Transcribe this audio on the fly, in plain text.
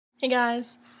Hey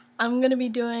guys, I'm gonna be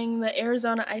doing the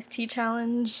Arizona iced tea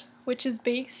challenge, which is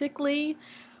basically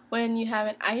when you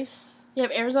have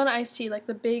Arizona iced tea, like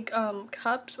the big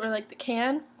cups or like the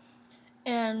can,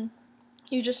 and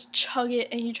you just chug it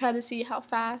and you try to see how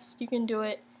fast you can do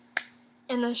it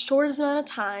in the shortest amount of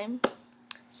time.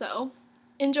 So,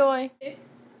 enjoy.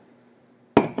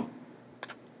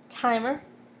 Timer.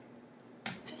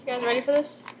 You guys ready for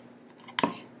this?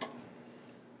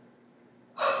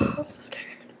 I'm so scared.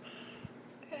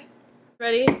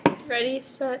 Okay. Ready,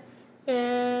 set,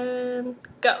 and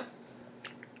go.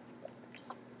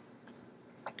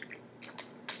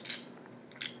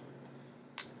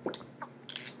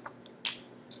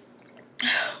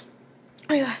 Oh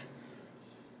my god.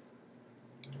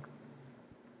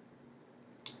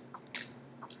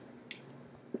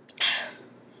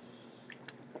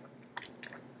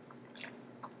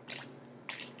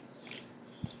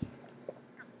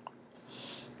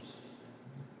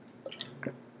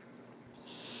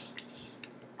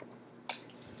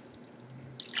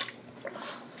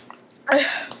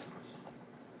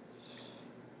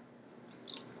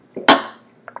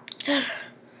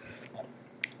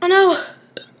 Oh no!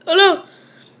 Oh no!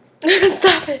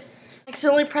 Stop it! I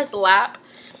accidentally pressed lap.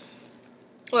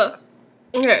 Look.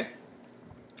 Okay.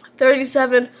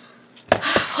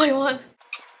 37.1.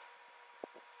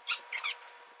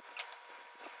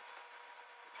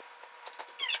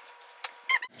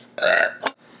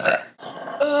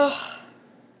 Ugh.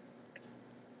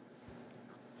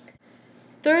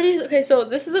 30. Okay, so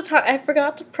this is the time. I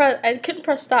forgot to press. I couldn't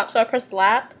press stop, so I pressed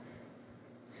lap.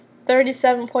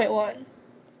 37.1.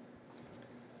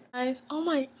 Oh,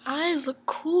 my eyes look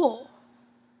cool.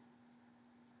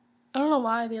 I don't know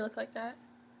why they look like that.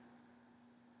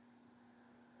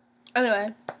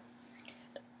 Anyway.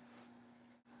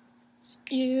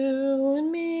 You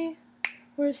and me,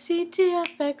 we're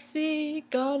CTFXC,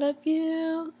 gonna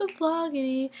view the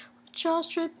vloggity with Charles,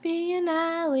 Trippy, and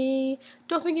Allie.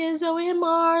 Don't forget Zoe and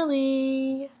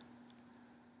Marley.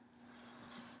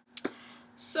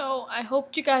 So, I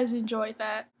hope you guys enjoyed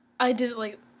that. I did it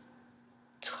like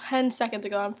 10 seconds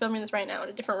ago. I'm filming this right now in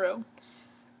a different room,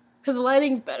 because the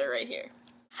lighting's better right here.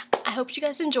 I hope you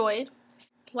guys enjoyed.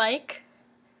 Like,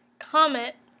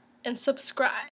 comment, and subscribe.